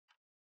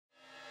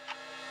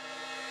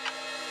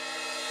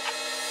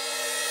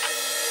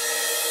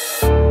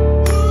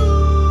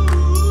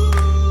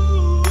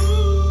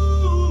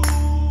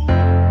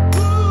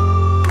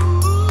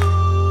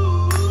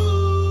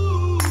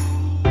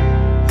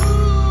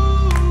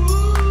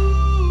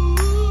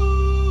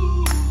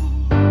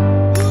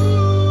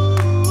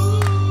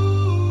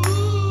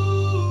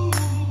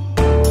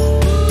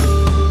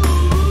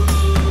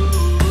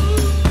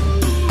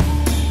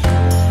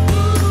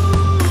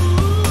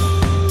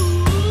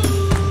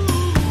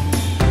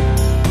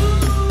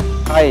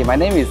Hi, my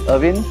name is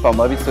Irvin from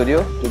Irvin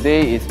Studio.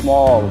 Today is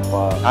more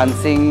of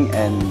dancing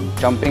and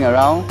jumping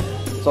around.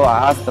 So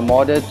I asked the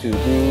model to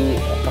do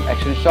some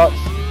action shots,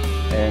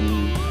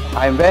 and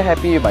I'm very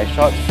happy with my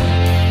shots.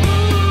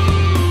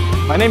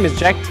 My name is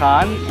Jack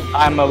Tan.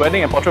 I'm a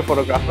wedding and portrait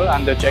photographer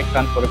under Jack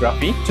Tan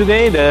Photography.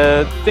 Today,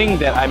 the thing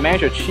that I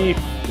managed to achieve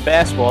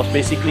best was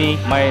basically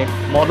my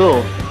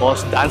model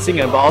was dancing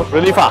about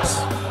really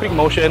fast, quick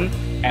motion,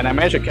 and I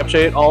managed to capture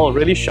it all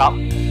really sharp.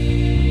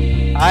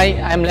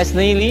 Hi, I'm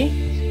Leslie Lee.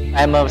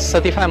 I'm a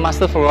certified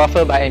master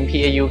photographer by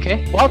MPA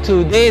UK. Well,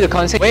 today the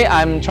concept way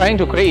I'm trying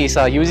to create is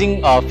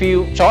using a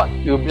few shots,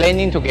 you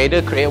blend in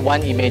together, create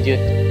one image.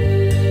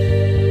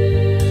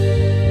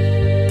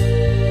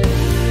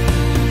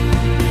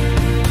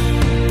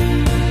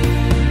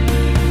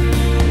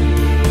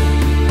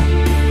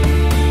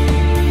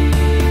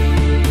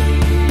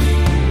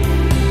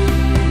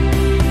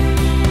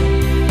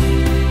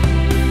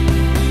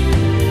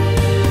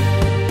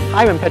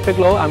 Hi, I'm Patrick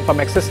Low. I'm from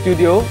Access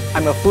Studio.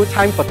 I'm a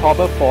full-time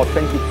photographer for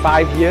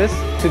 25 years.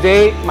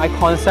 Today, my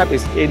concept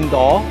is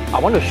indoor. I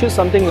want to shoot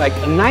something like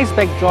a nice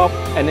backdrop,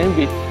 and then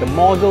with the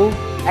model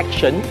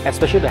action,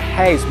 especially the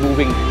hair is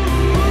moving.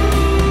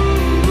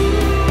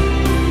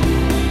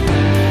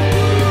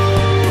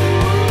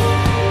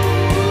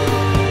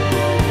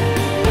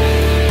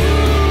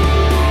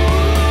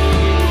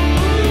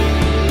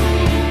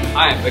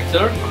 Hi, I'm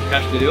Victor from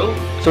Cash Studio.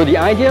 So the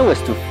idea was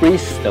to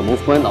freeze the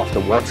movement of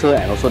the water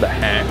and also the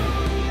hair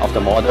of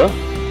the model,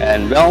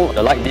 and well,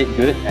 the light did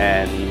good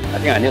and I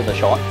think I nailed the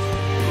shot.